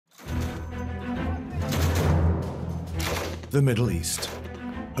The Middle East,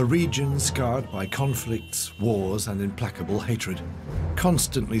 a region scarred by conflicts, wars, and implacable hatred,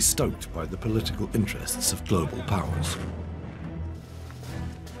 constantly stoked by the political interests of global powers.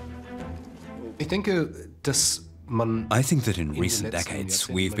 I think that in recent decades,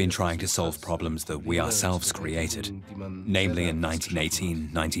 we've been trying to solve problems that we ourselves created, namely in 1918,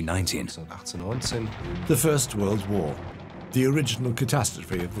 1919. The First World War, the original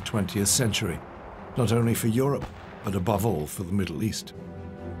catastrophe of the 20th century, not only for Europe, but above all for the Middle East.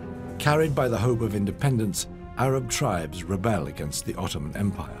 Carried by the hope of independence, Arab tribes rebel against the Ottoman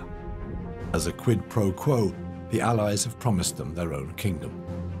Empire. As a quid pro quo, the Allies have promised them their own kingdom.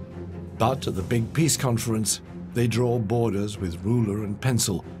 But at the big peace conference, they draw borders with ruler and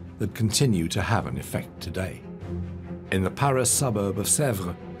pencil that continue to have an effect today. In the Paris suburb of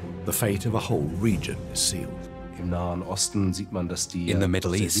Sèvres, the fate of a whole region is sealed. In the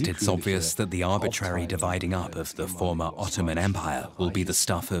Middle East, it's obvious that the arbitrary dividing up of the former Ottoman Empire will be the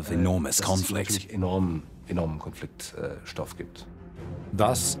stuff of enormous conflict.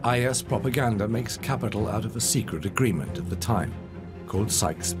 Thus, IS propaganda makes capital out of a secret agreement at the time, called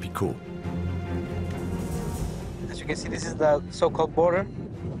Sykes-Picot. As you can see, this is the so-called border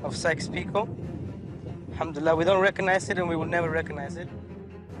of Sykes-Picot. Alhamdulillah, we don't recognize it and we will never recognize it.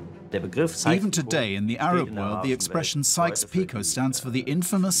 Even today, in the Arab world, the expression Sykes-Picot stands for the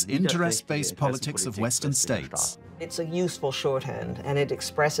infamous interest-based politics of Western states. It's a useful shorthand, and it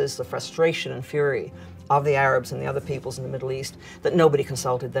expresses the frustration and fury of the Arabs and the other peoples in the Middle East that nobody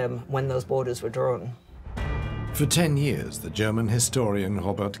consulted them when those borders were drawn. For 10 years, the German historian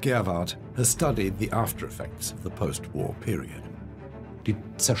Robert Gerwart has studied the after-effects of the post-war period. The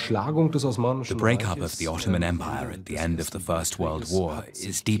breakup of the Ottoman Empire at the end of the First World War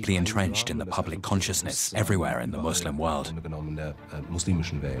is deeply entrenched in the public consciousness everywhere in the Muslim world.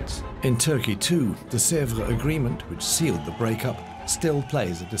 In Turkey too, the Sèvres Agreement, which sealed the breakup, still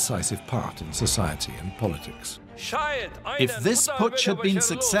plays a decisive part in society and politics. If this putsch had been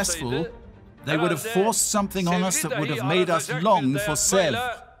successful, they would have forced something on us that would have made us long for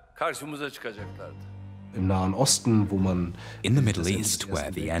Sèvres. In the Middle East,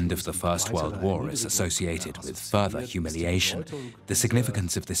 where the end of the First World War is associated with further humiliation, the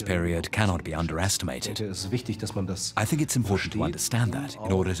significance of this period cannot be underestimated. I think it's important to understand that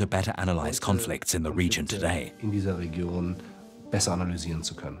in order to better analyze conflicts in the region today.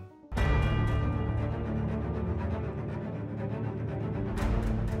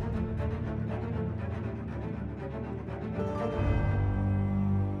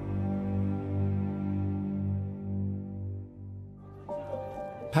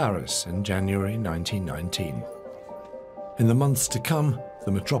 Paris in January 1919. In the months to come,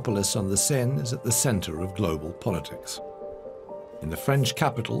 the metropolis on the Seine is at the center of global politics. In the French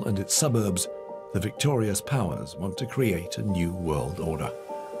capital and its suburbs, the victorious powers want to create a new world order.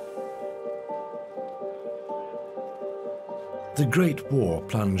 The Great War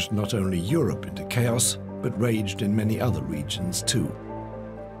plunged not only Europe into chaos, but raged in many other regions too.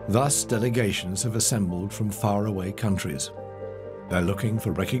 Thus, delegations have assembled from faraway countries. They're looking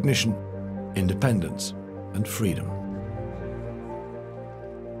for recognition, independence, and freedom.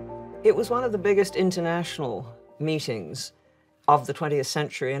 It was one of the biggest international meetings of the 20th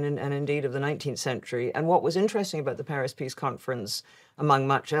century and indeed of the 19th century. And what was interesting about the Paris Peace Conference, among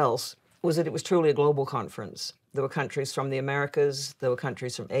much else, was that it was truly a global conference. There were countries from the Americas, there were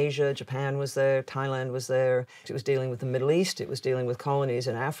countries from Asia, Japan was there, Thailand was there. It was dealing with the Middle East, it was dealing with colonies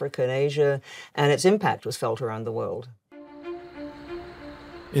in Africa and Asia, and its impact was felt around the world.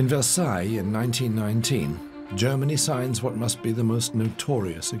 In Versailles in 1919, Germany signs what must be the most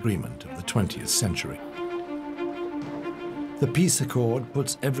notorious agreement of the 20th century. The peace accord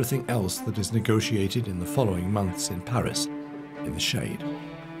puts everything else that is negotiated in the following months in Paris in the shade.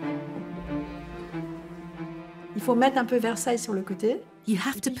 You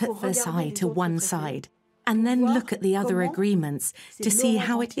have to put Versailles to one side and then look at the other agreements to see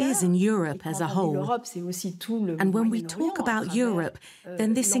how it is in Europe as a whole. And when we talk about Europe,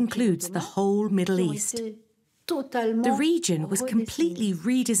 then this includes the whole Middle East. The region was completely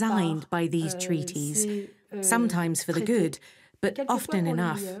redesigned by these treaties, sometimes for the good, but often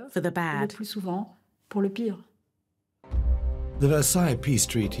enough for the bad. The Versailles Peace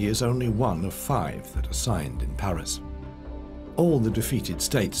Treaty is only one of 5 that are signed in Paris. All the defeated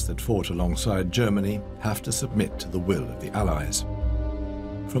states that fought alongside Germany have to submit to the will of the Allies.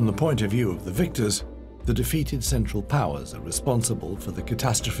 From the point of view of the victors, the defeated Central Powers are responsible for the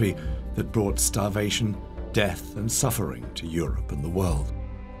catastrophe that brought starvation, death, and suffering to Europe and the world.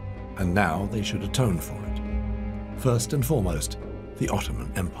 And now they should atone for it. First and foremost, the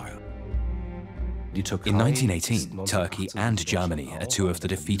Ottoman Empire. In 1918, Turkey and Germany are two of the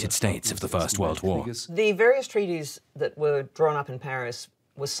defeated states of the First World War. The various treaties that were drawn up in Paris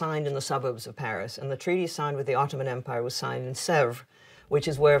were signed in the suburbs of Paris, and the treaty signed with the Ottoman Empire was signed in Sèvres, which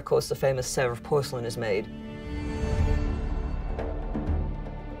is where, of course, the famous Sèvres porcelain is made.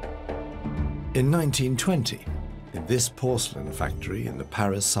 In 1920, in this porcelain factory in the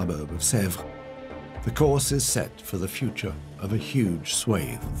Paris suburb of Sèvres, the course is set for the future of a huge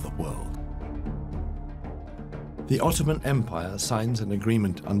swathe of the world. The Ottoman Empire signs an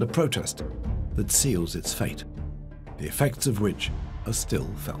agreement under protest that seals its fate, the effects of which are still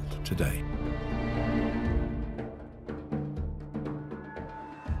felt today.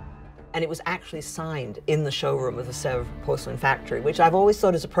 And it was actually signed in the showroom of the Sèvres porcelain factory, which I've always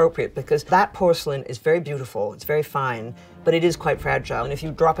thought is appropriate because that porcelain is very beautiful, it's very fine, but it is quite fragile. And if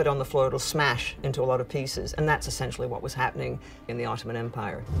you drop it on the floor, it'll smash into a lot of pieces. And that's essentially what was happening in the Ottoman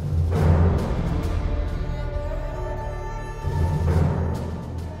Empire.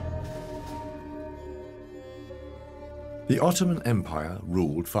 The Ottoman Empire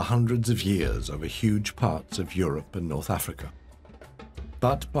ruled for hundreds of years over huge parts of Europe and North Africa.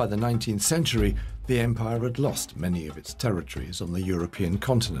 But by the 19th century, the empire had lost many of its territories on the European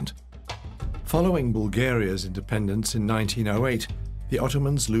continent. Following Bulgaria's independence in 1908, the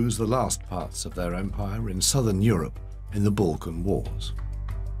Ottomans lose the last parts of their empire in southern Europe in the Balkan Wars.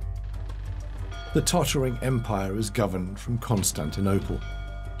 The tottering empire is governed from Constantinople,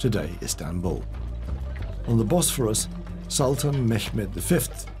 today Istanbul. On the Bosphorus, Sultan Mehmed V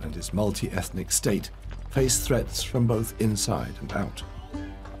and his multi-ethnic state face threats from both inside and out.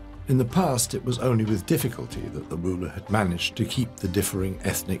 In the past, it was only with difficulty that the ruler had managed to keep the differing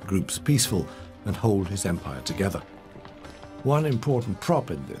ethnic groups peaceful and hold his empire together. One important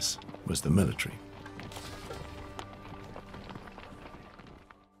prop in this was the military.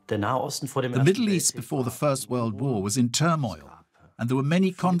 The Middle East before the First World War was in turmoil, and there were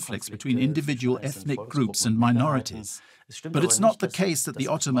many conflicts between individual ethnic groups and minorities. But it's not the case that the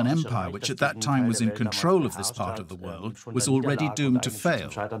Ottoman Empire, which at that time was in control of this part of the world, was already doomed to fail.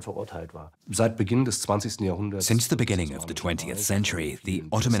 Since the beginning of the 20th century, the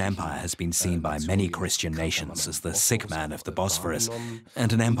Ottoman Empire has been seen by many Christian nations as the sick man of the Bosphorus,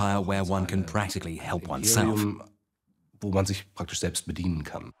 and an empire where one can practically help oneself.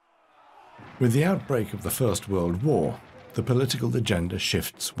 With the outbreak of the First World War, the political agenda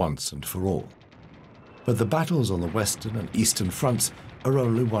shifts once and for all. But the battles on the western and eastern fronts are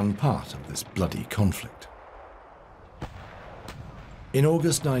only one part of this bloody conflict. In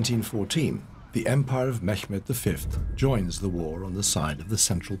August 1914, the Empire of Mehmed V joins the war on the side of the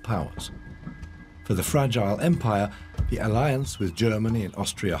Central Powers. For the fragile empire, the alliance with Germany and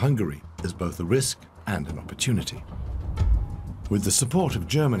Austro-Hungary is both a risk and an opportunity. With the support of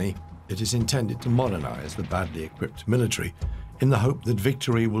Germany, it is intended to modernize the badly equipped military in the hope that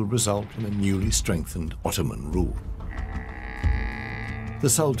victory will result in a newly strengthened Ottoman rule. The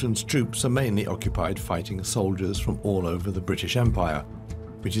Sultan's troops are mainly occupied fighting soldiers from all over the British Empire,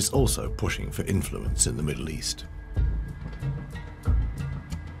 which is also pushing for influence in the Middle East.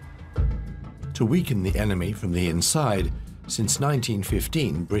 To weaken the enemy from the inside, since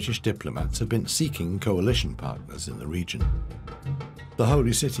 1915, British diplomats have been seeking coalition partners in the region. The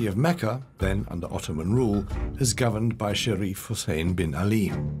holy city of Mecca, then under Ottoman rule, is governed by Sharif Hussein bin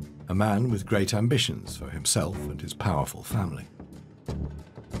Ali, a man with great ambitions for himself and his powerful family.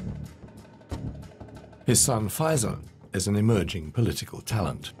 His son Faisal is an emerging political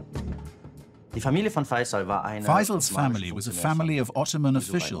talent. Faisal's family was a family of Ottoman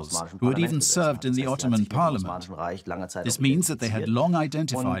officials who had even served in the Ottoman Parliament. This means that they had long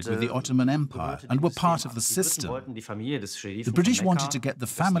identified with the Ottoman Empire and were part of the system. The British wanted to get the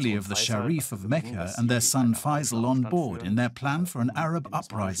family of the Sharif of Mecca and their son Faisal on board in their plan for an Arab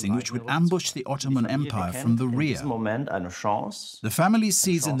uprising which would ambush the Ottoman Empire from the rear. The family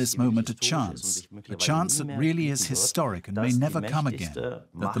sees in this moment a chance that really is historic and may never come again,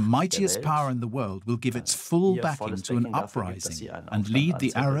 that the mightiest power in the world will give its full backing to an uprising and lead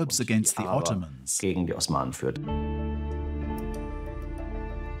the Arabs against the Ottomans.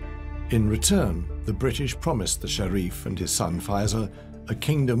 In return, the British promised the Sharif and his son Faisal a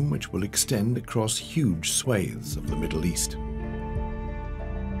kingdom which will extend across huge swathes of the Middle East.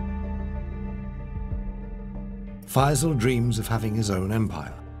 Faisal dreams of having his own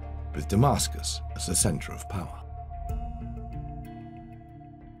empire, with Damascus as the center of power.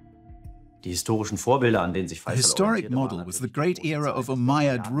 A historic model was the great era of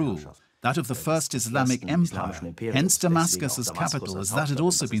Umayyad rule, that of the First Islamic Empire, hence Damascus as capital, as that had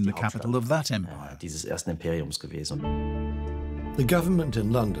also been the capital of that empire. The government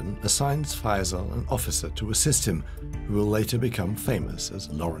in London assigns Faisal an officer to assist him, who will later become famous as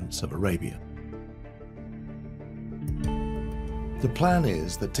Lawrence of Arabia. The plan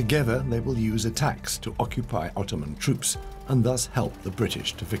is that together they will use attacks to occupy Ottoman troops and thus help the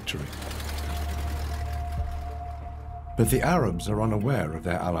British to victory. But the Arabs are unaware of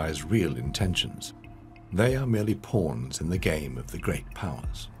their allies' real intentions. They are merely pawns in the game of the great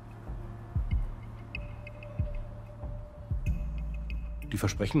powers.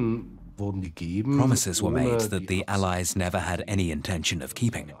 Promises were made that the Allies never had any intention of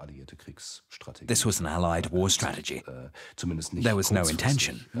keeping. This was an Allied war strategy. There was no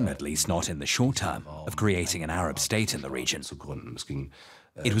intention, at least not in the short term, of creating an Arab state in the region.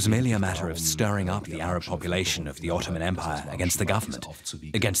 It was merely a matter of stirring up the Arab population of the Ottoman Empire against the government,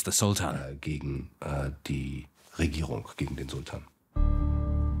 against the Sultan.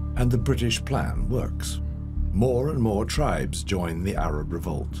 And the British plan works. More and more tribes join the Arab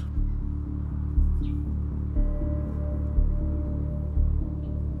revolt.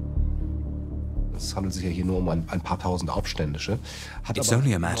 It's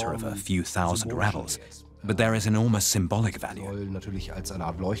only a matter of a few thousand rebels, but there is enormous symbolic value.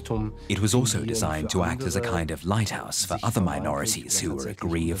 It was also designed to act as a kind of lighthouse for other minorities who were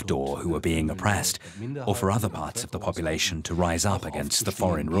aggrieved or who were being oppressed, or for other parts of the population to rise up against the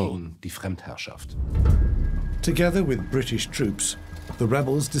foreign rule. Together with British troops, the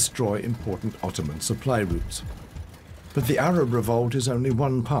rebels destroy important Ottoman supply routes. But the Arab revolt is only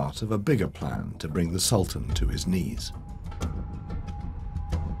one part of a bigger plan to bring the Sultan to his knees.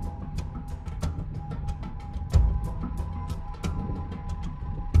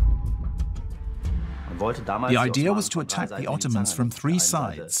 The idea was to attack the Ottomans from three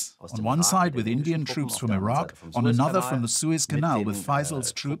sides. On one side with Indian troops from Iraq, on another from the Suez Canal with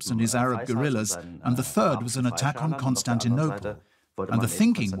Faisal's troops and his Arab guerrillas, and the third was an attack on Constantinople. And the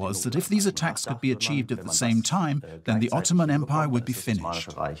thinking was that if these attacks could be achieved at the same time, then the Ottoman Empire would be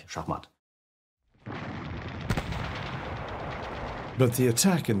finished. But the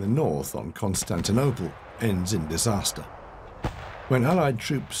attack in the north on Constantinople ends in disaster. When Allied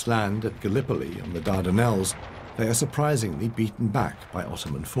troops land at Gallipoli on the Dardanelles, they are surprisingly beaten back by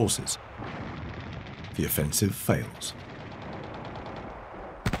Ottoman forces. The offensive fails.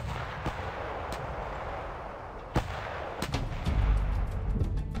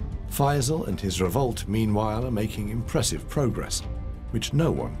 Faisal and his revolt, meanwhile, are making impressive progress, which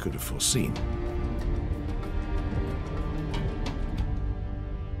no one could have foreseen.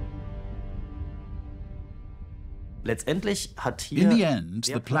 In the end,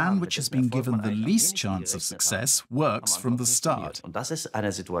 the plan which has been given the least chance of success works from the start.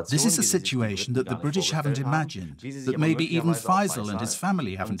 This is a situation that the British haven't imagined, that maybe even Faisal and his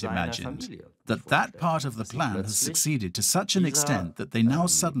family haven't imagined, that part of the plan has succeeded to such an extent that they now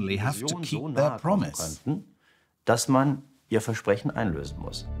suddenly have to keep their promise.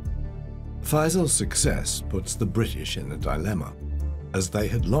 Faisal's success puts the British in a dilemma, as they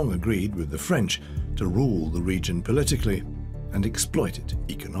had long agreed with the French to rule the region politically and exploit it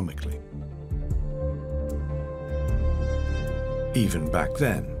economically. Even back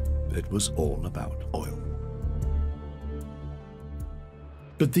then, it was all about oil.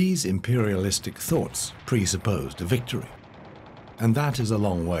 But these imperialistic thoughts presupposed a victory, and that is a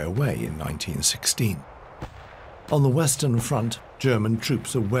long way away in 1916. On the Western Front, German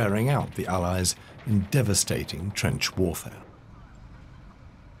troops are wearing out the Allies in devastating trench warfare.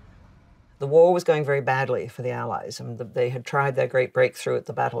 The war was going very badly for the Allies. I mean, they had tried their great breakthrough at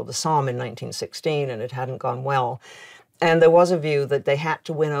the Battle of the Somme in 1916, and it hadn't gone well. And there was a view that they had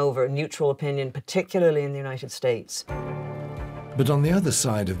to win over neutral opinion, particularly in the United States. But on the other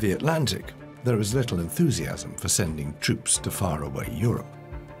side of the Atlantic, there is little enthusiasm for sending troops to faraway Europe.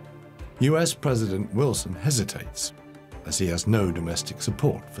 US President Wilson hesitates, as he has no domestic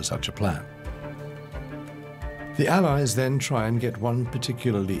support for such a plan. The Allies then try and get one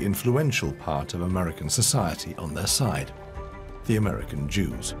particularly influential part of American society on their side, the American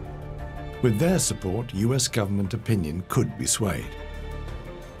Jews. With their support, US government opinion could be swayed.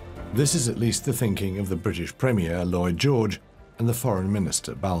 This is at least the thinking of the British Premier Lloyd George and the Foreign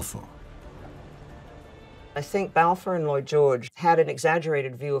Minister Balfour. I think Balfour and Lloyd George had an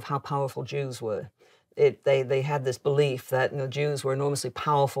exaggerated view of how powerful Jews were. They had this belief that Jews were enormously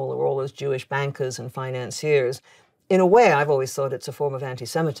powerful. There were all those Jewish bankers and financiers. In a way, I've always thought it's a form of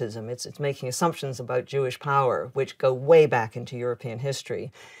anti-Semitism. It's making assumptions about Jewish power, which go way back into European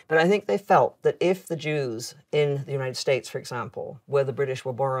history. But I think they felt that if the Jews in the United States, for example, where the British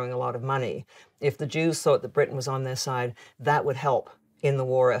were borrowing a lot of money, if the Jews thought that Britain was on their side, that would help in the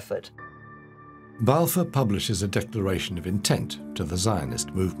war effort. Balfour publishes a declaration of intent to the Zionist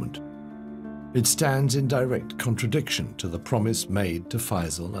movement. It stands in direct contradiction to the promise made to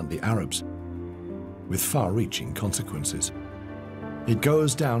Faisal and the Arabs, with far-reaching consequences. It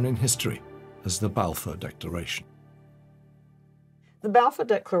goes down in history as the Balfour Declaration. The Balfour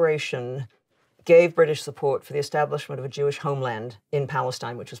Declaration gave British support for the establishment of a Jewish homeland in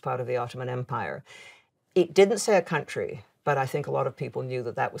Palestine, which was part of the Ottoman Empire. It didn't say a country, but I think a lot of people knew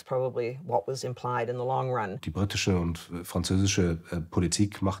that that was probably what was implied in the long run. British and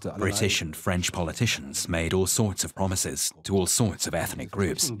French politicians made all sorts of promises to all sorts of ethnic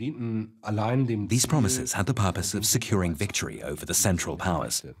groups. These promises had the purpose of securing victory over the Central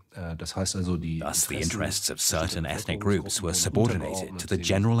Powers. Thus, the interests of certain ethnic groups were subordinated to the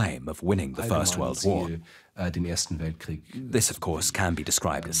general aim of winning the First World War. This, of course, can be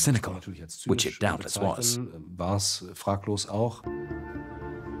described as cynical, which it doubtless was.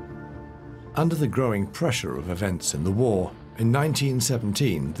 Under the growing pressure of events in the war, in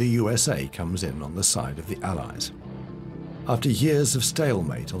 1917, the USA comes in on the side of the Allies. After years of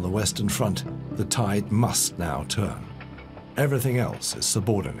stalemate on the Western Front, the tide must now turn. Everything else is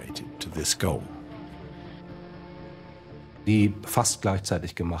subordinated to this goal. The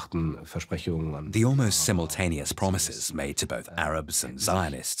almost simultaneous promises made to both Arabs and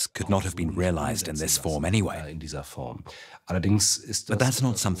Zionists could not have been realized in this form anyway. But that's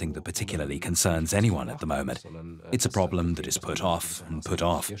not something that particularly concerns anyone at the moment. It's a problem that is put off and put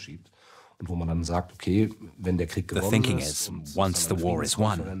off. The thinking is, once the war is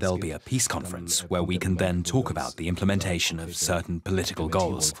won, there'll be a peace conference where we can then talk about the implementation of certain political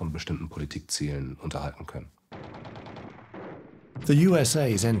goals. The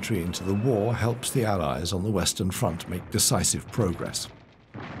USA's entry into the war helps the Allies on the Western Front make decisive progress.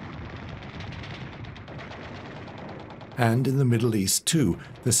 And in the Middle East too,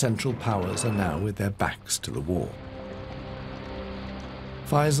 the Central Powers are now with their backs to the war.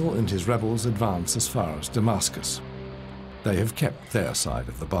 Faisal and his rebels advance as far as Damascus. They have kept their side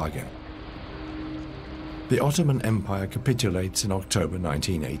of the bargain. The Ottoman Empire capitulates in October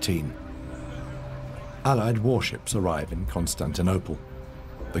 1918. Allied warships arrive in Constantinople.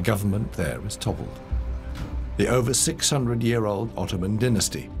 The government there is toppled. The over 600-year-old Ottoman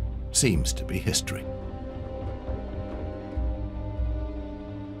dynasty seems to be history.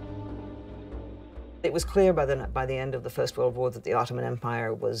 It was clear by the end of the First World War that the Ottoman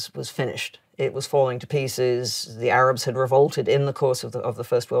Empire was finished. It was falling to pieces. The Arabs had revolted in the course of the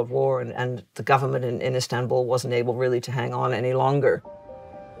First World War, and the government in Istanbul wasn't able really to hang on any longer.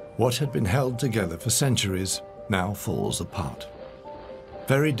 What had been held together for centuries now falls apart.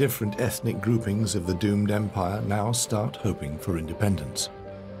 Very different ethnic groupings of the doomed empire now start hoping for independence.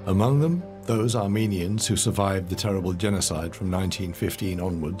 Among them, those Armenians who survived the terrible genocide from 1915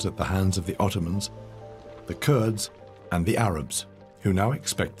 onwards at the hands of the Ottomans, the Kurds, and the Arabs, who now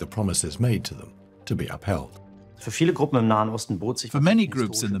expect the promises made to them to be upheld. For many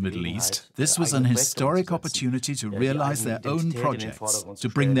groups in the Middle East, this was an historic opportunity to realize their own projects, to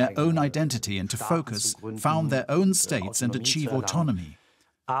bring their own identity into focus, found their own states and achieve autonomy.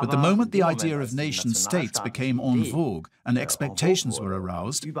 But the moment the idea of nation-states became en vogue and expectations were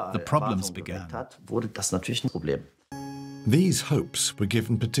aroused, the problems began. These hopes were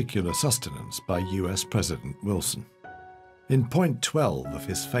given particular sustenance by US President Wilson. In point 12 of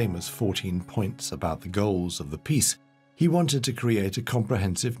his famous 14 points about the goals of the peace, he wanted to create a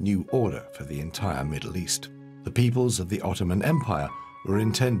comprehensive new order for the entire Middle East. The peoples of the Ottoman Empire were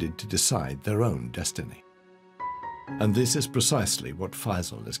intended to decide their own destiny. And this is precisely what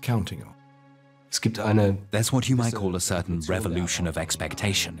Faisal is counting on. There's what you might call a certain revolution of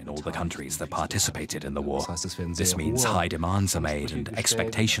expectation in all the countries that participated in the war. This means high demands are made and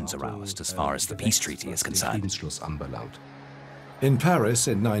expectations aroused as far as the peace treaty is concerned. In Paris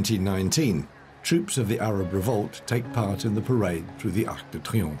in 1919, troops of the Arab revolt take part in the parade through the Arc de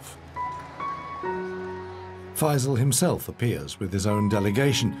Triomphe. Faisal himself appears with his own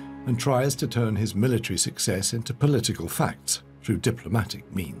delegation and tries to turn his military success into political facts through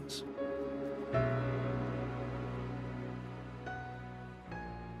diplomatic means.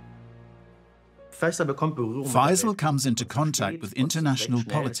 Faisal comes into contact with international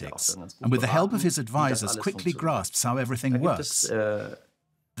politics and with the help of his advisors quickly grasps how everything works.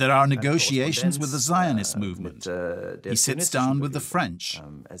 There are negotiations with the Zionist movement. He sits down with the French.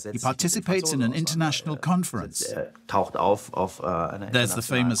 He participates in an international conference. There's the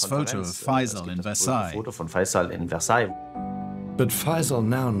famous photo of Faisal in Versailles. But Faisal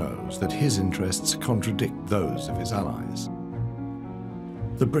now knows that his interests contradict those of his allies.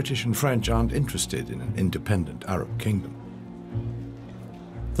 The British and French aren't interested in an independent Arab kingdom.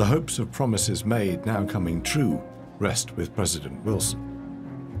 The hopes of promises made now coming true rest with President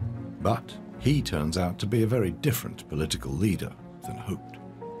Wilson. But he turns out to be a very different political leader than hoped.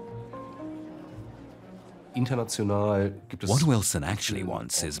 What Wilson actually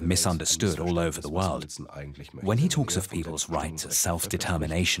wants is misunderstood all over the world. When he talks of people's right to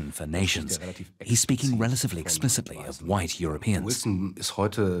self-determination for nations, he's speaking relatively explicitly of white Europeans.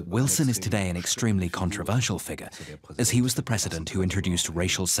 Wilson is today an extremely controversial figure, as he was the president who introduced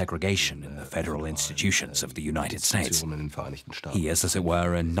racial segregation in the federal institutions of the United States. He is, as it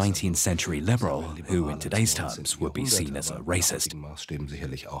were, a 19th century liberal who, in today's terms, would be seen as a racist.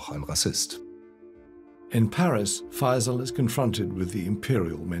 In Paris, Faisal is confronted with the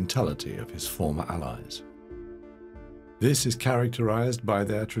imperial mentality of his former allies. This is characterized by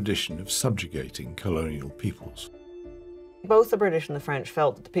their tradition of subjugating colonial peoples. Both the British and the French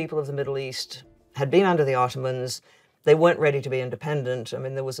felt that the people of the Middle East had been under the Ottomans. They weren't ready to be independent. I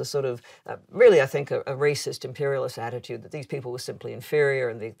mean, there was a sort of, really, I think, a racist imperialist attitude that these people were simply inferior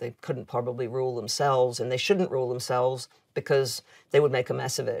and they couldn't probably rule themselves, and they shouldn't rule themselves because they would make a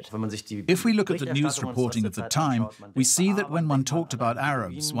mess of it. If we look at the news reporting of the time, we see that when one talked about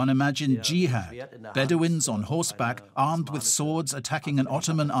Arabs, one imagined jihad, Bedouins on horseback, armed with swords attacking an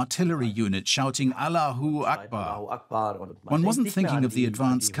Ottoman artillery unit, shouting Allahu Akbar. One wasn't thinking of the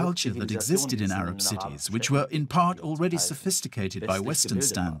advanced culture that existed in Arab cities, which were in part already sophisticated by Western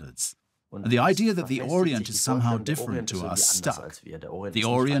standards. The idea that the Orient is somehow different to us stuck. The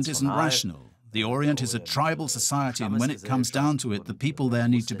Orient isn't rational. The Orient is a tribal society, and when it comes down to it, the people there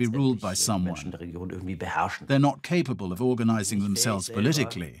need to be ruled by someone. They're not capable of organizing themselves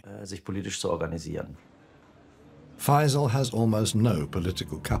politically. Faisal has almost no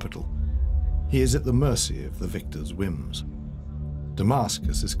political capital. He is at the mercy of the victor's whims.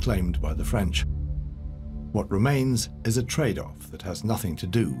 Damascus is claimed by the French. What remains is a trade-off that has nothing to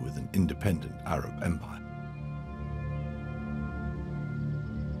do with an independent Arab empire.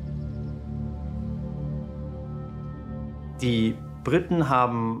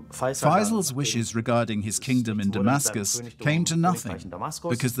 Faisal's wishes regarding his kingdom in Damascus came to nothing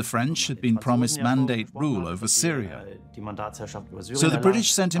because the French had been promised mandate rule over Syria. So the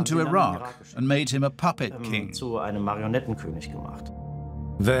British sent him to Iraq and made him a puppet king.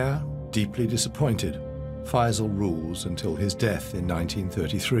 There, deeply disappointed, Faisal rules until his death in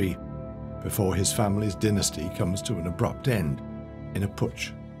 1933, before his family's dynasty comes to an abrupt end in a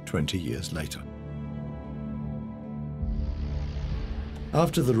putsch 20 years later.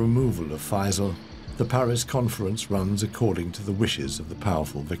 After the removal of Faisal, the Paris Conference runs according to the wishes of the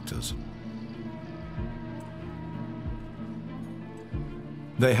powerful victors.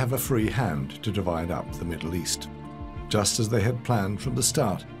 They have a free hand to divide up the Middle East, just as they had planned from the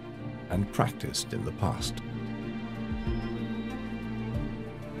start and practiced in the past.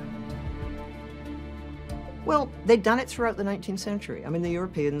 Well, they'd done it throughout the 19th century. I mean, the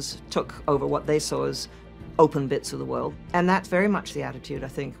Europeans took over what they saw as open bits of the world, and that's very much the attitude, I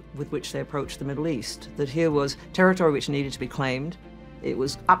think, with which they approached the Middle East, that here was territory which needed to be claimed, it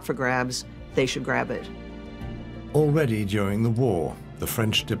was up for grabs, they should grab it. Already during the war, the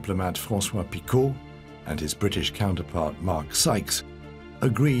French diplomat François Picot and his British counterpart Mark Sykes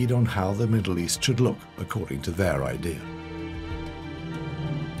agreed on how the Middle East should look according to their idea.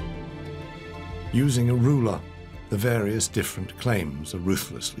 Using a ruler, the various different claims are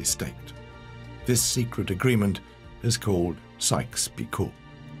ruthlessly staked. This secret agreement is called Sykes-Picot.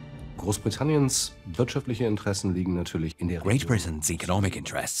 Great Britain's economic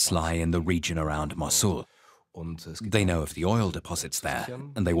interests lie in the region around Mosul. They know of the oil deposits there,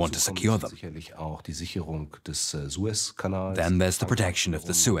 and they want to secure them. Then there's the protection of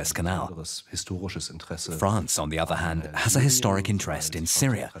the Suez Canal. France, on the other hand, has a historic interest in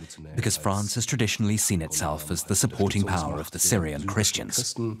Syria, because France has traditionally seen itself as the supporting power of the Syrian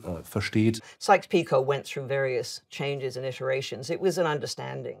Christians. Sykes-Picot went through various changes and iterations. It was an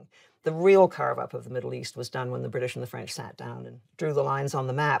understanding. The real carve-up of the Middle East was done when the British and the French sat down and drew the lines on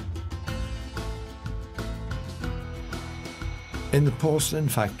the map. In the porcelain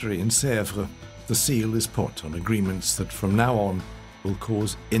factory in Sèvres, the seal is put on agreements that from now on will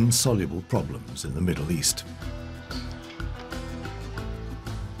cause insoluble problems in the Middle East.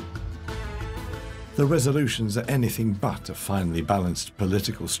 The resolutions are anything but a finely balanced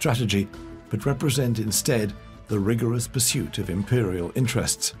political strategy, but represent instead the rigorous pursuit of imperial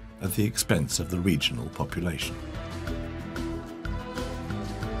interests at the expense of the regional population.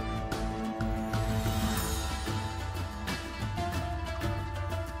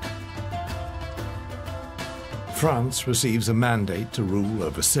 France receives a mandate to rule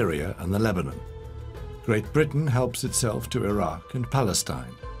over Syria and the Lebanon. Great Britain helps itself to Iraq and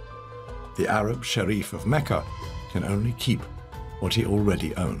Palestine. The Arab Sharif of Mecca can only keep what he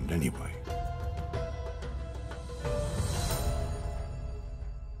already owned anyway.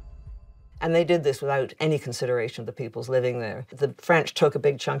 And they did this without any consideration of the peoples living there. The French took a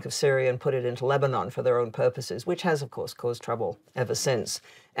big chunk of Syria and put it into Lebanon for their own purposes, which has, of course, caused trouble ever since.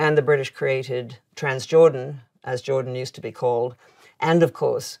 And the British created Transjordan, as Jordan used to be called. And, of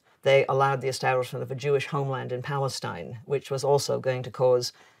course, they allowed the establishment of a Jewish homeland in Palestine, which was also going to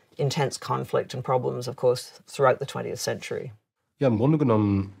cause intense conflict and problems, of course, throughout the 20th century.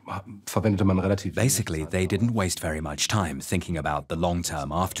 Basically, they didn't waste very much time thinking about the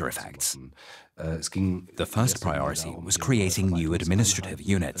long-term after-effects. The first priority was creating new administrative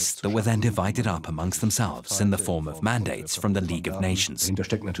units that were then divided up amongst themselves in the form of mandates from the League of Nations.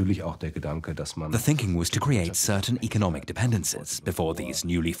 The thinking was to create certain economic dependencies before these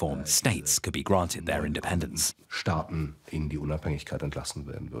newly formed states could be granted their independence. But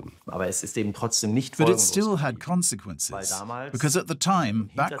it still had consequences, because at the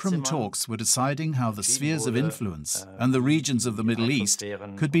time, backroom talks were deciding how the spheres of influence and the regions of the Middle East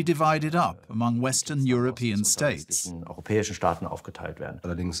could be divided up among Western European states. Nonetheless,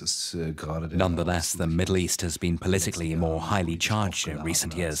 the Middle East has been politically more highly charged in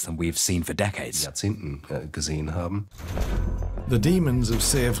recent years than we've seen for decades. The demons of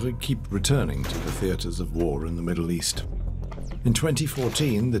Sèvres keep returning to the theatres of war in the Middle East. In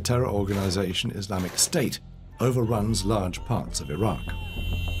 2014, the terror organization Islamic State overruns large parts of Iraq.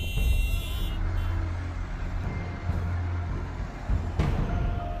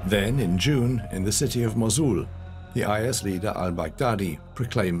 Then, in June, in the city of Mosul, the IS leader al-Baghdadi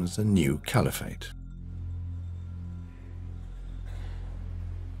proclaims a new caliphate.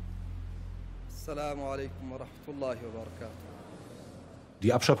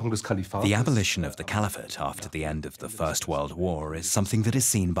 The abolition of the caliphate after the end of the First World War is something that is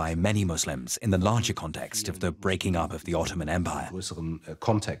seen by many Muslims in the larger context of the breaking up of the Ottoman Empire.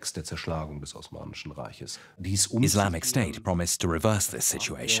 Islamic State promised to reverse this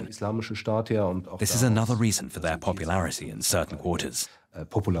situation. This is another reason for their popularity in certain quarters.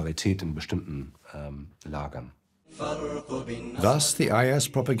 Thus, the IS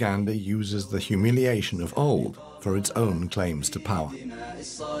propaganda uses the humiliation of old for its own claims to power.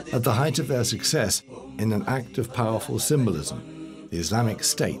 At the height of their success, in an act of powerful symbolism, the Islamic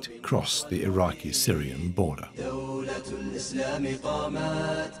State crossed the Iraqi-Syrian border.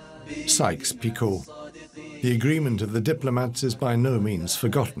 Sykes-Picot. The agreement of the diplomats is by no means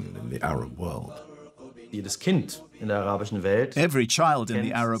forgotten in the Arab world. Every child in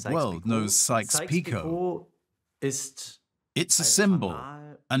the Arab world knows Sykes-Picot. It's a symbol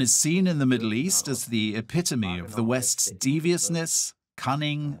and is seen in the Middle East as the epitome of the West's deviousness,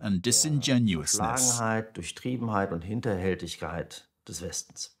 cunning and disingenuousness. As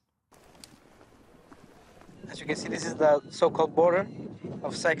you can see, this is the so-called border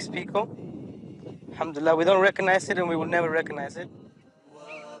of Sykes-Picot. Alhamdulillah, we don't recognize it and we will never recognize it.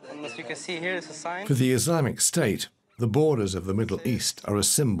 And as you can see here, it's a sign. For the Islamic State, the borders of the Middle East are a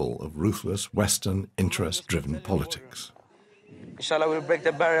symbol of ruthless Western interest-driven politics. Inshallah, we'll break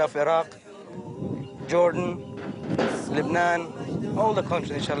the barrier of Iraq, Jordan, Lebanon, all the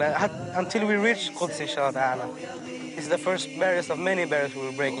countries, inshallah, until we reach Quds, inshallah ta'ala. This is the first barriers of many barriers we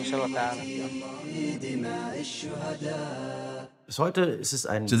will break, inshallah ta'ala.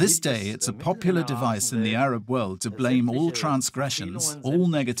 To this day, it's a popular device in the Arab world to blame all transgressions, all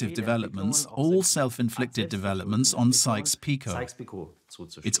negative developments, all self-inflicted developments on Sykes-Picot.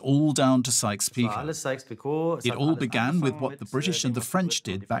 It's all down to Sykes-Picot. It all began with what the British and the French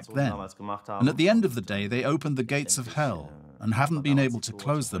did back then. And at the end of the day, they opened the gates of hell and haven't been able to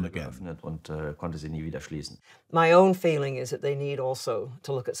close them again. My own feeling is that they need also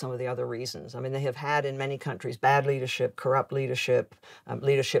to look at some of the other reasons. I mean, they have had in many countries bad leadership, corrupt leadership,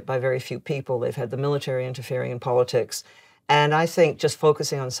 leadership by very few people. They've had the military interfering in politics. And I think just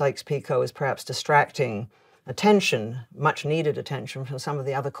focusing on Sykes-Picot is perhaps distracting attention, much needed attention, from some of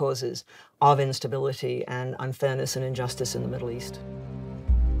the other causes of instability and unfairness and injustice in the Middle East.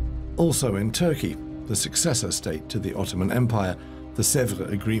 Also in Turkey, the successor state to the Ottoman Empire, the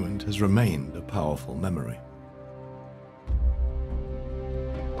Sèvres Agreement has remained a powerful memory.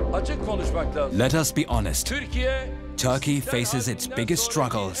 Let us be honest. Turkey faces its biggest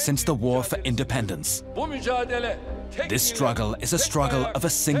struggle since the War for Independence. This struggle is a struggle of a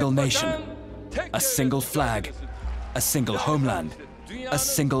single nation, a single flag, a single homeland, a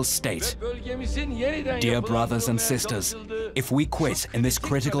single state. Dear brothers and sisters, if we quit in this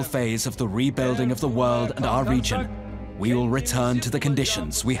critical phase of the rebuilding of the world and our region, we will return to the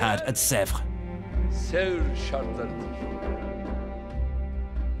conditions we had at Sèvres. Sèvres şartlarıdır.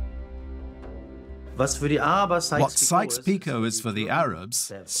 What Sykes-Picot is for the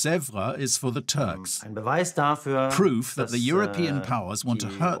Arabs, Sèvres is for the Turks. Proof that the European powers want to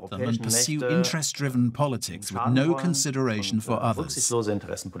hurt them and pursue interest-driven politics with no consideration for others.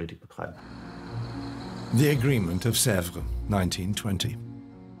 The Agreement of Sèvres, 1920.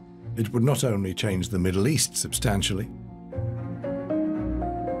 It would not only change the Middle East substantially,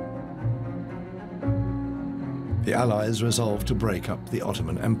 the Allies resolved to break up the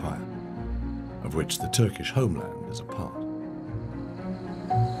Ottoman Empire, of which the Turkish homeland is a part.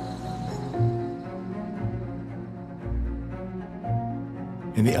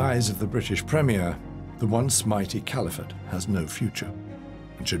 In the eyes of the British Premier, the once mighty caliphate has no future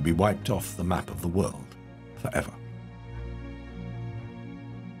and should be wiped off the map of the world forever.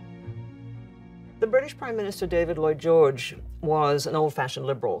 The British Prime Minister David Lloyd George was an old-fashioned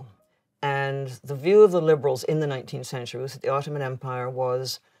liberal, and the view of the liberals in the 19th century was that the Ottoman Empire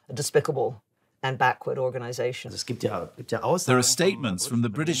was a despicable and backward organization. There are statements from the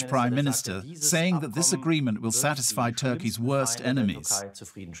British Prime Minister saying that this agreement will satisfy Turkey's worst enemies.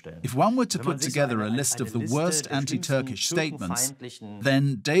 If one were to put together a list of the worst anti-Turkish statements,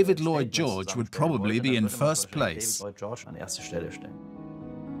 then David Lloyd George would probably be in first place.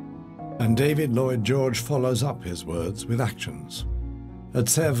 And David Lloyd George follows up his words with actions. At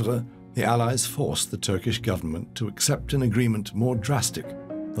Sèvres, the Allies forced the Turkish government to accept an agreement more drastic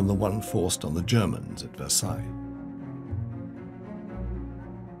than the one forced on the Germans at Versailles.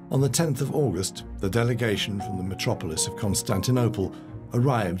 On the 10th of August, the delegation from the metropolis of Constantinople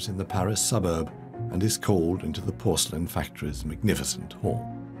arrives in the Paris suburb and is called into the porcelain factory's magnificent hall.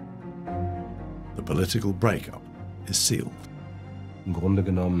 The political breakup is sealed.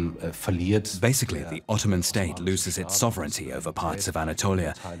 Basically, the Ottoman state loses its sovereignty over parts of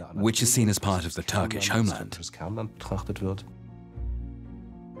Anatolia, which is seen as part of the Turkish homeland.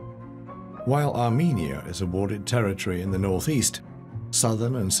 While Armenia is awarded territory in the northeast,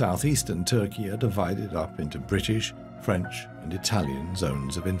 southern and southeastern Turkey are divided up into British, French, and Italian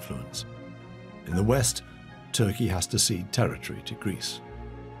zones of influence. In the west, Turkey has to cede territory to Greece.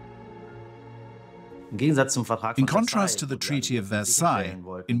 In contrast to the Treaty of Versailles,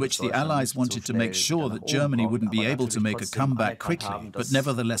 in which the Allies wanted to make sure that Germany wouldn't be able to make a comeback quickly, but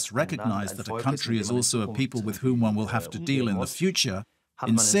nevertheless recognize that a country is also a people with whom one will have to deal in the future,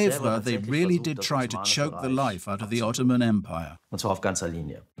 in Sèvres they really did try to choke the life out of the Ottoman Empire.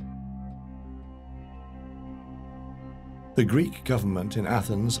 The Greek government in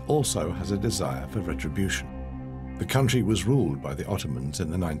Athens also has a desire for retribution. The country was ruled by the Ottomans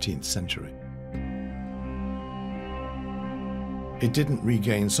in the 19th century. It didn't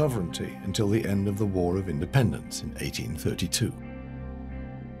regain sovereignty until the end of the War of Independence in 1832.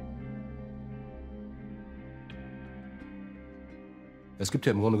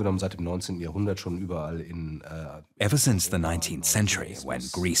 Ever since the 19th century, when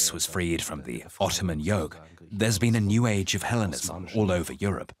Greece was freed from the Ottoman yoke, there's been a new age of Hellenism all over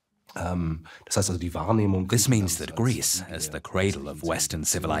Europe. This means that Greece, as the cradle of Western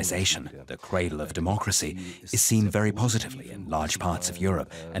civilization, the cradle of democracy, is seen very positively in large parts of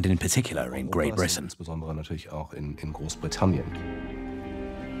Europe, and in particular in Great Britain.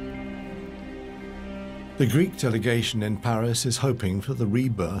 The Greek delegation in Paris is hoping for the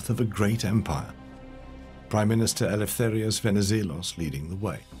rebirth of a great empire. Prime Minister Eleftherios Venizelos leading the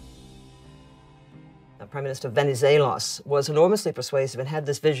way. Prime Minister Venizelos was enormously persuasive and had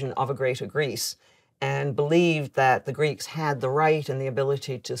this vision of a greater Greece and believed that the Greeks had the right and the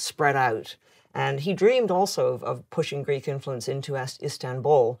ability to spread out. And he dreamed also of pushing Greek influence into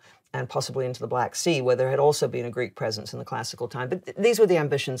Istanbul and possibly into the Black Sea, where there had also been a Greek presence in the classical time. But these were the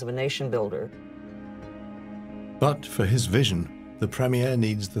ambitions of a nation builder. But for his vision, the Premier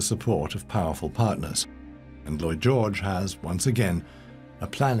needs the support of powerful partners. And Lloyd George has, once again, a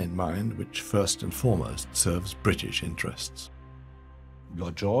plan in mind which first and foremost serves British interests.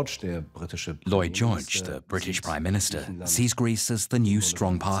 Lloyd George, the British Prime Minister, sees Greece as the new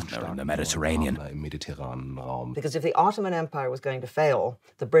strong partner in the Mediterranean. Because if the Ottoman Empire was going to fail,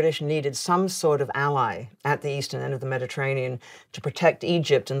 the British needed some sort of ally at the eastern end of the Mediterranean to protect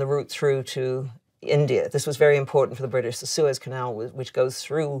Egypt and the route through to India. This was very important for the British. The Suez Canal, which goes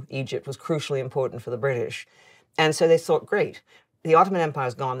through Egypt, was crucially important for the British. And so they thought, great, the Ottoman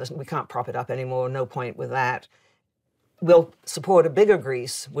Empire's gone, we can't prop it up anymore, no point with that. We'll support a bigger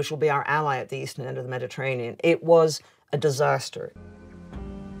Greece, which will be our ally at the eastern end of the Mediterranean. It was a disaster.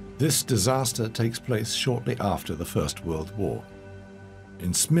 This disaster takes place shortly after the First World War.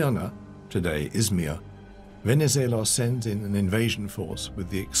 In Smyrna, today Izmir, Venizelos sends in an invasion force with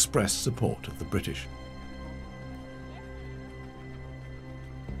the express support of the British.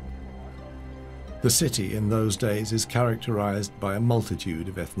 The city in those days is characterized by a multitude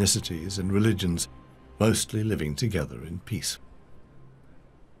of ethnicities and religions, mostly living together in peace.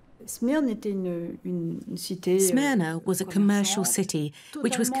 Smyrna was a commercial city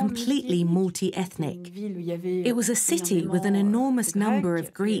which was completely multi-ethnic. It was a city with an enormous number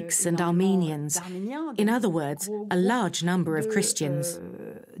of Greeks and Armenians. In other words, a large number of Christians.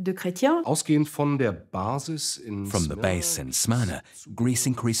 From the base in Smyrna, Greece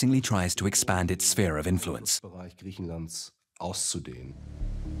increasingly tries to expand its sphere of influence.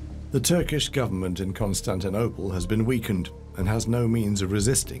 The Turkish government in Constantinople has been weakened and has no means of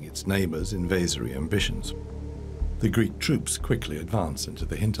resisting its neighbours' invasory ambitions. The Greek troops quickly advance into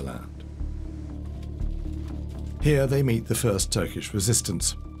the hinterland. Here they meet the first Turkish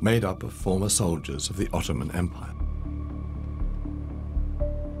resistance, made up of former soldiers of the Ottoman Empire.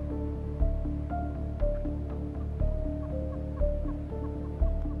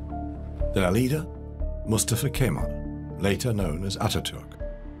 Their leader, Mustafa Kemal, later known as Ataturk,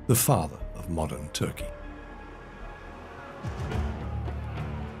 the father of modern Turkey.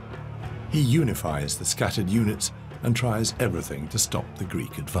 He unifies the scattered units and tries everything to stop the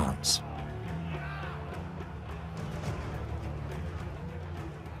Greek advance.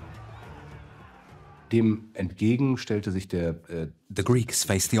 The Greeks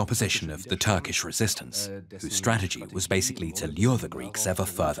faced the opposition of the Turkish resistance, whose strategy was basically to lure the Greeks ever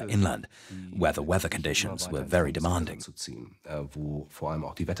further inland, where the weather conditions were very demanding.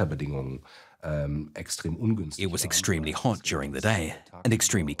 It was extremely hot during the day and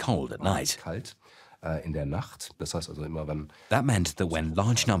extremely cold at night. That meant that when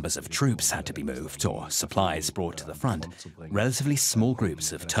large numbers of troops had to be moved or supplies brought to the front, relatively small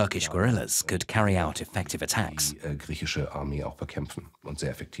groups of Turkish guerrillas could carry out effective attacks.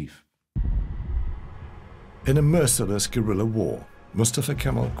 In a merciless guerrilla war, Mustafa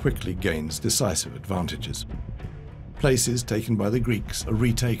Kemal quickly gains decisive advantages. Places taken by the Greeks are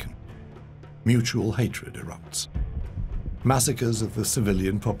retaken. Mutual hatred erupts. Massacres of the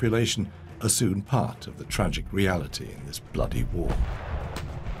civilian population are soon part of the tragic reality in this bloody war.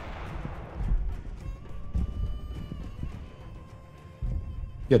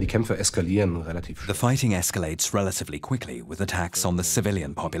 The fighting escalates relatively quickly with attacks on the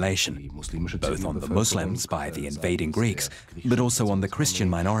civilian population, both on the Muslims by the invading Greeks, but also on the Christian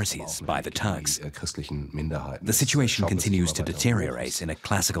minorities by the Turks. The situation continues to deteriorate in a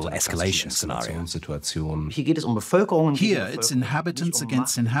classical escalation scenario. Here, it's inhabitants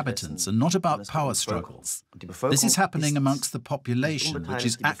against inhabitants and not about power struggles. This is happening amongst the population, which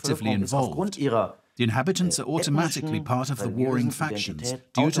is actively involved. The inhabitants are automatically part of the warring factions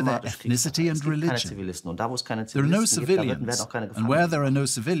due to their ethnicity and religion. There are no civilians, and where there are no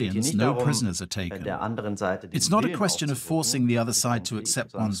civilians, no prisoners are taken. It's not a question of forcing the other side to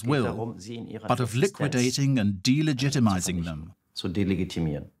accept one's will, but of liquidating and delegitimizing them.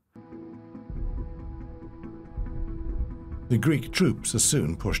 The Greek troops are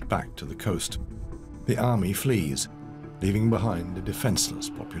soon pushed back to the coast. The army flees, leaving behind a defenseless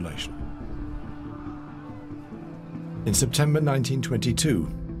population. In September 1922,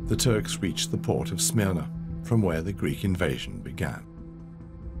 the Turks reached the port of Smyrna, from where the Greek invasion began.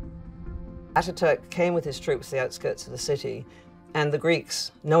 Ataturk came with his troops to the outskirts of the city, and the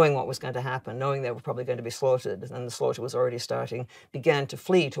Greeks, knowing what was going to happen, knowing they were probably going to be slaughtered, and the slaughter was already starting, began to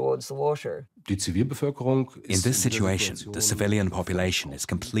flee towards the water. In this situation, the civilian population is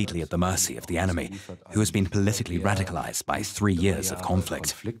completely at the mercy of the enemy, who has been politically radicalized by 3 years of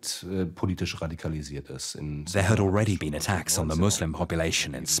conflict. There had already been attacks on the Muslim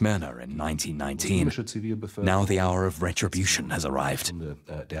population in Smyrna in 1919. Now the hour of retribution has arrived.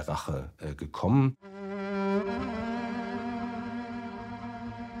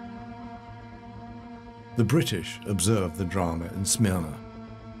 The British observed the drama in Smyrna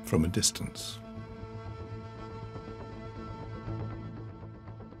from a distance.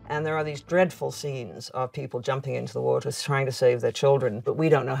 And there are these dreadful scenes of people jumping into the water trying to save their children, but we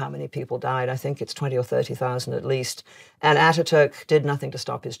don't know how many people died. I think it's 20 or 30,000 at least. And Ataturk did nothing to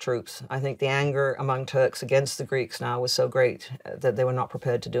stop his troops. I think the anger among Turks against the Greeks now was so great that they were not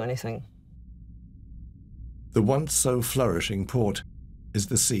prepared to do anything. The once so flourishing port is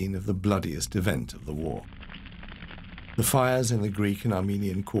the scene of the bloodiest event of the war. The fires in the Greek and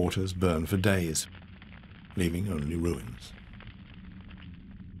Armenian quarters burn for days, leaving only ruins.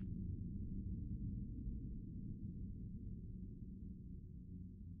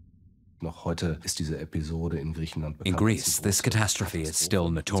 In Greece, this catastrophe is still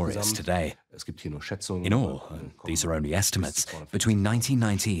notorious today. In all, and these are only estimates, between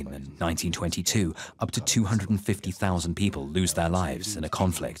 1919 and 1922, up to 250,000 people lose their lives in a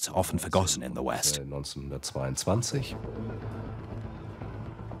conflict often forgotten in the West.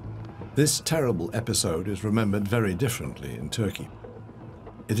 This terrible episode is remembered very differently in Turkey.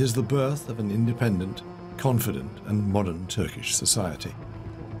 It is the birth of an independent, confident and modern Turkish society.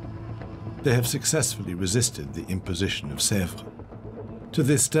 They have successfully resisted the imposition of Sèvres. To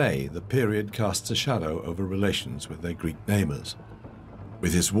this day, the period casts a shadow over relations with their Greek neighbours.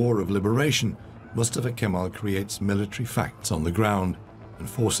 With his war of liberation, Mustafa Kemal creates military facts on the ground and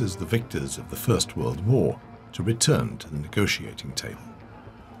forces the victors of the First World War to return to the negotiating table.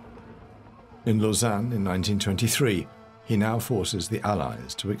 In Lausanne in 1923, he now forces the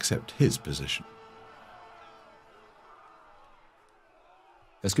Allies to accept his position.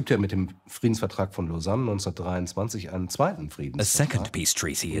 A second peace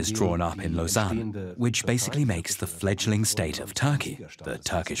treaty is drawn up in Lausanne, which basically makes the fledgling state of Turkey, the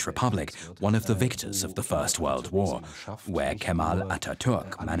Turkish Republic, one of the victors of the First World War, where Kemal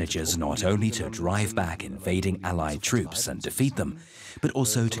Atatürk manages not only to drive back invading Allied troops and defeat them, but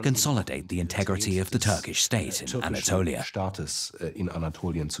also to consolidate the integrity of the Turkish state in Anatolia.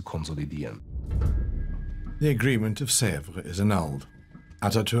 The agreement of Sèvres is annulled.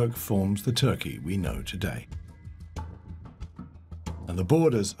 Atatürk forms the Turkey we know today. And the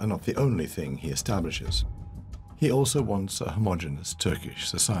borders are not the only thing he establishes. He also wants a homogeneous Turkish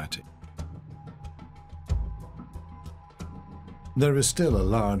society. There is still a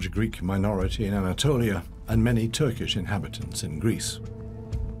large Greek minority in Anatolia and many Turkish inhabitants in Greece.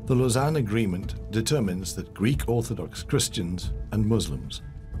 The Lausanne Agreement determines that Greek Orthodox Christians and Muslims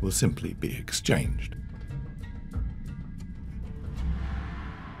will simply be exchanged.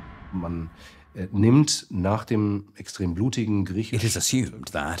 It is assumed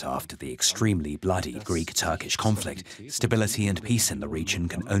that after the extremely bloody Greek-Turkish conflict, stability and peace in the region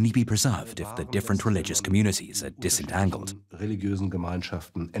can only be preserved if the different religious communities are disentangled.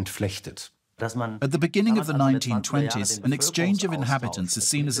 At the beginning of the 1920s, an exchange of inhabitants is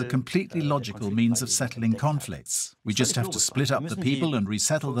seen as a completely logical means of settling conflicts. We just have to split up the people and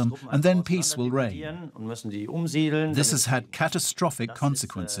resettle them, and then peace will reign. This has had catastrophic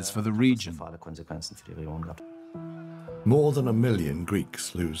consequences for the region. More than 1 million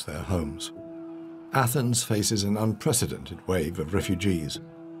Greeks lose their homes. Athens faces an unprecedented wave of refugees.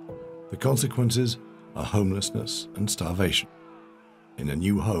 The consequences are homelessness and starvation in a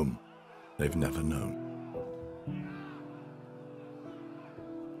new home they've never known.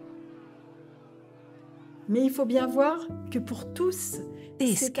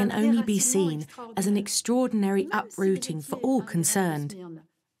 This can only be seen as an extraordinary uprooting for all concerned.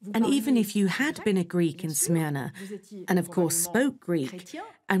 And even if you had been a Greek in Smyrna, and of course spoke Greek,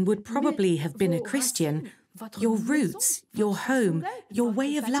 and would probably have been a Christian, your roots, your home, your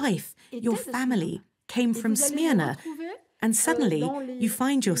way of life, your family came from Smyrna, and suddenly you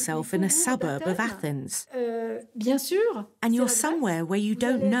find yourself in a suburb of Athens. And you're somewhere where you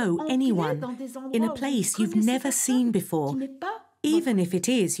don't know anyone, in a place you've never seen before, even if it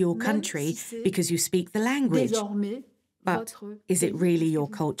is your country because you speak the language. But is it really your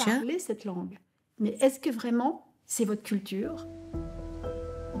culture?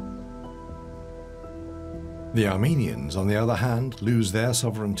 The Armenians, on the other hand, lose their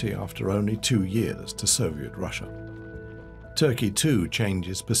sovereignty after only 2 years to Soviet Russia. Turkey too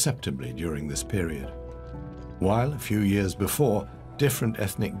changes perceptibly during this period. While a few years before, different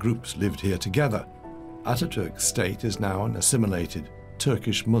ethnic groups lived here together, Atatürk's state is now an assimilated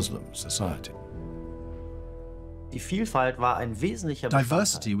Turkish Muslim society.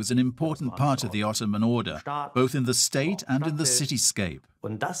 Diversity was an important part of the Ottoman order, both in the state and in the cityscape.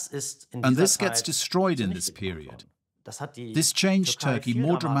 And this gets destroyed in this period. This changed Turkey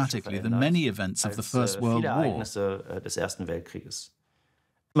more dramatically than many events of the First World War.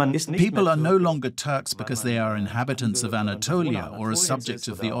 People are no longer Turks because they are inhabitants of Anatolia or a subject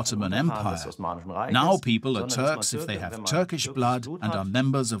of the Ottoman Empire. Now people are Turks if they have Turkish blood and are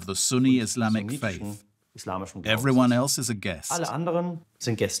members of the Sunni Islamic faith. Everyone else is a guest.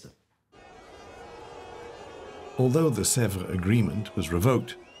 Although the Sèvres Agreement was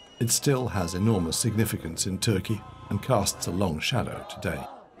revoked, it still has enormous significance in Turkey and casts a long shadow today.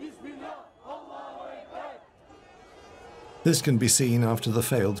 This can be seen after the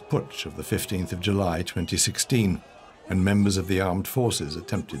failed putsch of the 15th of July 2016, when members of the armed forces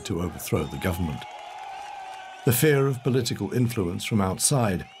attempted to overthrow the government. The fear of political influence from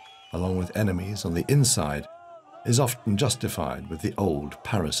outside, along with enemies on the inside, is often justified with the old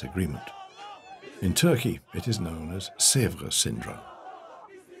Paris Agreement. In Turkey, it is known as Sèvres Syndrome.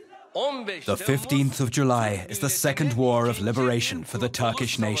 The 15th of July is the second war of liberation for the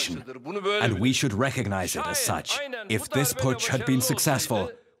Turkish nation, and we should recognize it as such. If this putsch had been successful,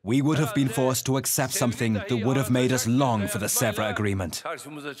 we would have been forced to accept something that would have made us long for the Sèvres Agreement.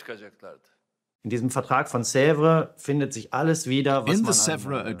 In diesem Vertrag von Sèvres findet sich alles wieder, was in the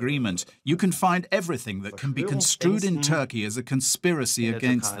Sèvres Agreement, you can find everything that can be construed in Turkey as a conspiracy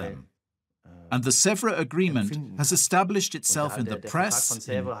against them. And the Sèvres Agreement has established itself in the press,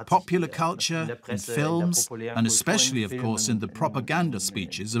 in popular culture, in films, and especially, of course, in the propaganda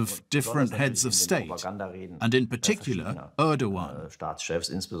speeches of different heads of state, and in particular, Erdogan.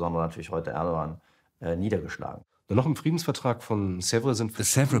 The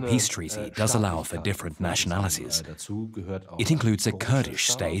Sèvres Peace Treaty does allow for different nationalities. It includes a Kurdish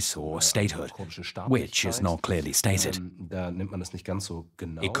state or statehood, which is not clearly stated.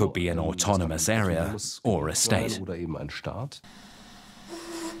 It could be an autonomous area or a state.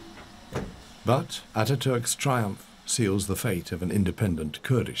 But Ataturk's triumph seals the fate of an independent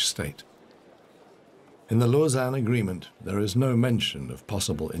Kurdish state. In the Lausanne Agreement, there is no mention of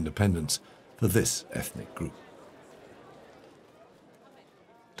possible independence for this ethnic group.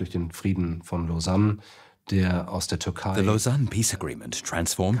 The Lausanne Peace Agreement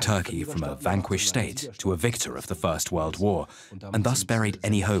transformed Turkey from a vanquished state to a victor of the First World War, and thus buried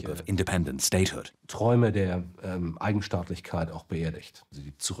any hope of independent statehood. The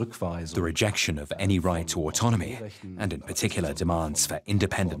rejection of any right to autonomy, and in particular demands for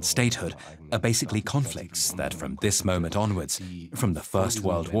independent statehood, are basically conflicts that from this moment onwards, from the First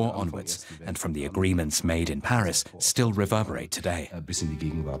World War onwards, and from the agreements made in Paris, still reverberate today.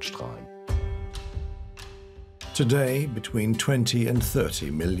 Today, between 20 and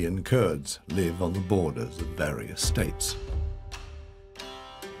 30 million Kurds live on the borders of various states.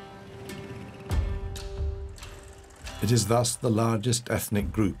 It is thus the largest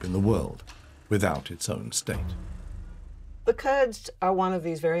ethnic group in the world, without its own state. The Kurds are one of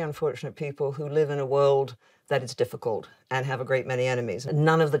these very unfortunate people who live in a world that is difficult and have a great many enemies.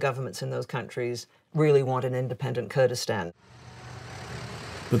 None of the governments in those countries really want an independent Kurdistan.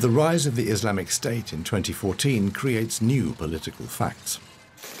 But the rise of the Islamic State in 2014 creates new political facts.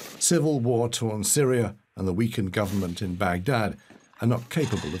 Civil war-torn Syria and the weakened government in Baghdad are not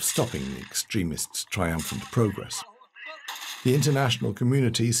capable of stopping the extremists' triumphant progress. The international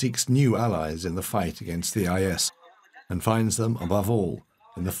community seeks new allies in the fight against the IS and finds them, above all,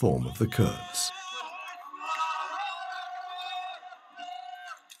 in the form of the Kurds.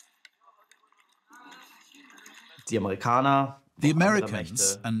 The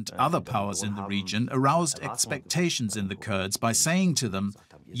Americans and other powers in the region aroused expectations in the Kurds by saying to them,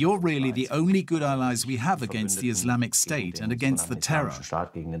 "You're really the only good allies we have against the Islamic State and against the terror."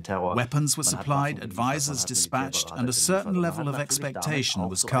 Weapons were supplied, advisors dispatched, and a certain level of expectation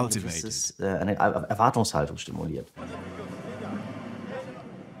was cultivated.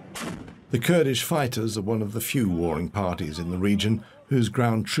 The Kurdish fighters are one of the few warring parties in the region whose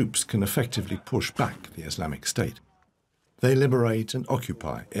ground troops can effectively push back the Islamic State. They liberate and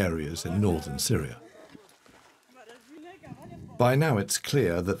occupy areas in northern Syria. By now it's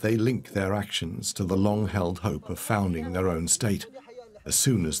clear that they link their actions to the long-held hope of founding their own state as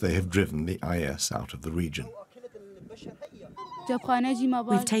soon as they have driven the IS out of the region.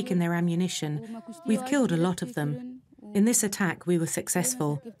 We've taken their ammunition. We've killed a lot of them. In this attack, we were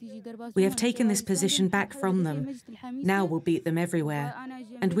successful. We have taken this position back from them. Now we'll beat them everywhere.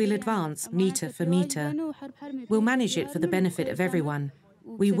 And we'll advance metre for metre. We'll manage it for the benefit of everyone.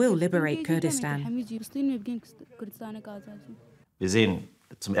 We will liberate Kurdistan.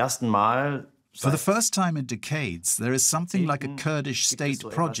 For the first time in decades, there is something like a Kurdish state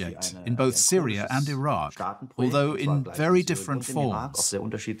project in both Syria and Iraq, although in very different forms.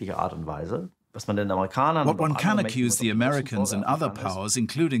 What one can accuse the Americans and other powers,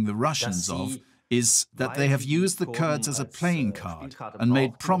 including the Russians, of is that they have used the Kurds as a playing card and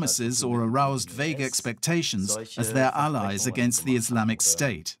made promises or aroused vague expectations as their allies against the Islamic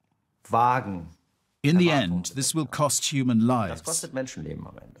State. In the end, this will cost human lives.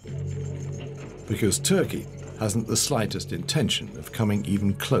 Because Turkey hasn't the slightest intention of coming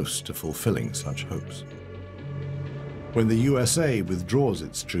even close to fulfilling such hopes. When the USA withdraws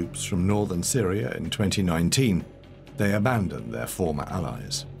its troops from northern Syria in 2019, they abandon their former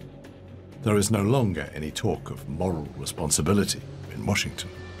allies. There is no longer any talk of moral responsibility in Washington.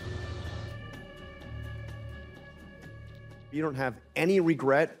 You don't have any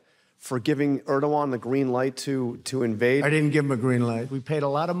regret for giving Erdogan the green light to invade? I didn't give him a green light. We paid a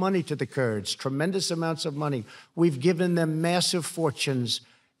lot of money to the Kurds, tremendous amounts of money. We've given them massive fortunes.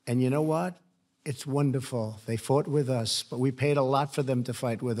 And you know what? It's wonderful. They fought with us, but we paid a lot for them to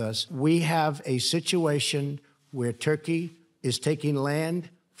fight with us. We have a situation where Turkey is taking land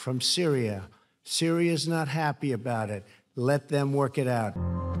from Syria. Syria's not happy about it. Let them work it out.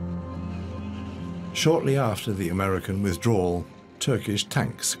 Shortly after the American withdrawal, Turkish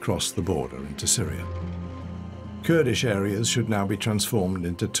tanks crossed the border into Syria. Kurdish areas should now be transformed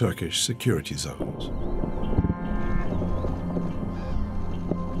into Turkish security zones.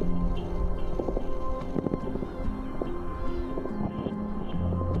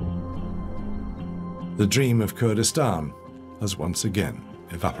 The dream of Kurdistan has once again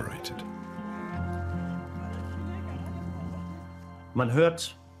evaporated.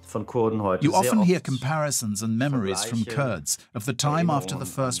 You often hear comparisons and memories from Kurds of the time after the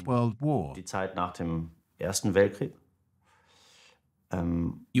First World War.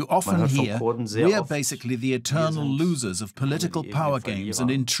 You often hear, we are basically the eternal losers of political power games and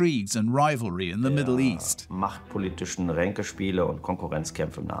intrigues and rivalry in the Middle East.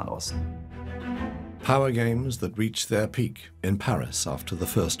 Power games that reached their peak in Paris after the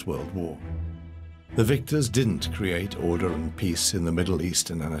First World War. The victors didn't create order and peace in the Middle East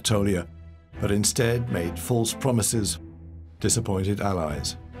and Anatolia, but instead made false promises, disappointed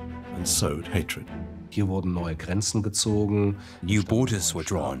allies, and sowed hatred. Hier wurden neue Grenzen gezogen. New borders were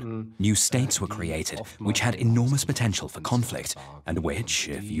drawn. New states were created, which had enormous potential for conflict, and which,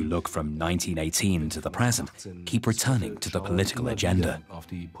 if you look from 1918 to the present, keep returning to the political agenda.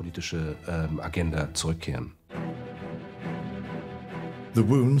 The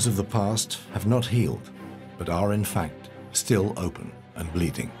wounds of the past have not healed, but are in fact still open and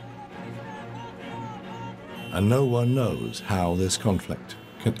bleeding. And no one knows how this conflict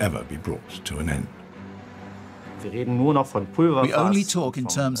can ever be brought to an end. We only talk in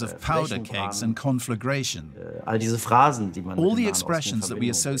terms of powder kegs and conflagration. All the expressions that we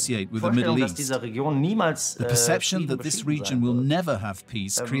associate with the Middle East, the perception that this region will never have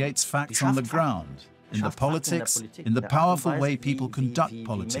peace creates facts on the ground, in the politics, in the powerful way people conduct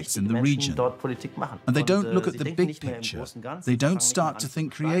politics in the region. And they don't look at the big picture. They don't start to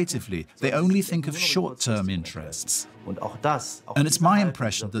think creatively. They only think of short-term interests. And it's my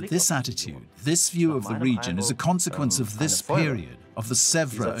impression that this attitude, this view of the region, is a consequence of this period, of the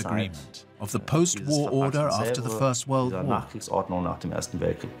Sèvres Agreement, of the post-war order after the First World War.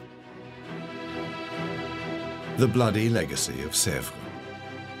 The bloody legacy of Sèvres.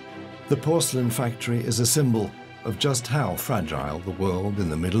 The porcelain factory is a symbol of just how fragile the world in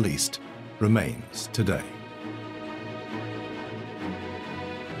the Middle East remains today.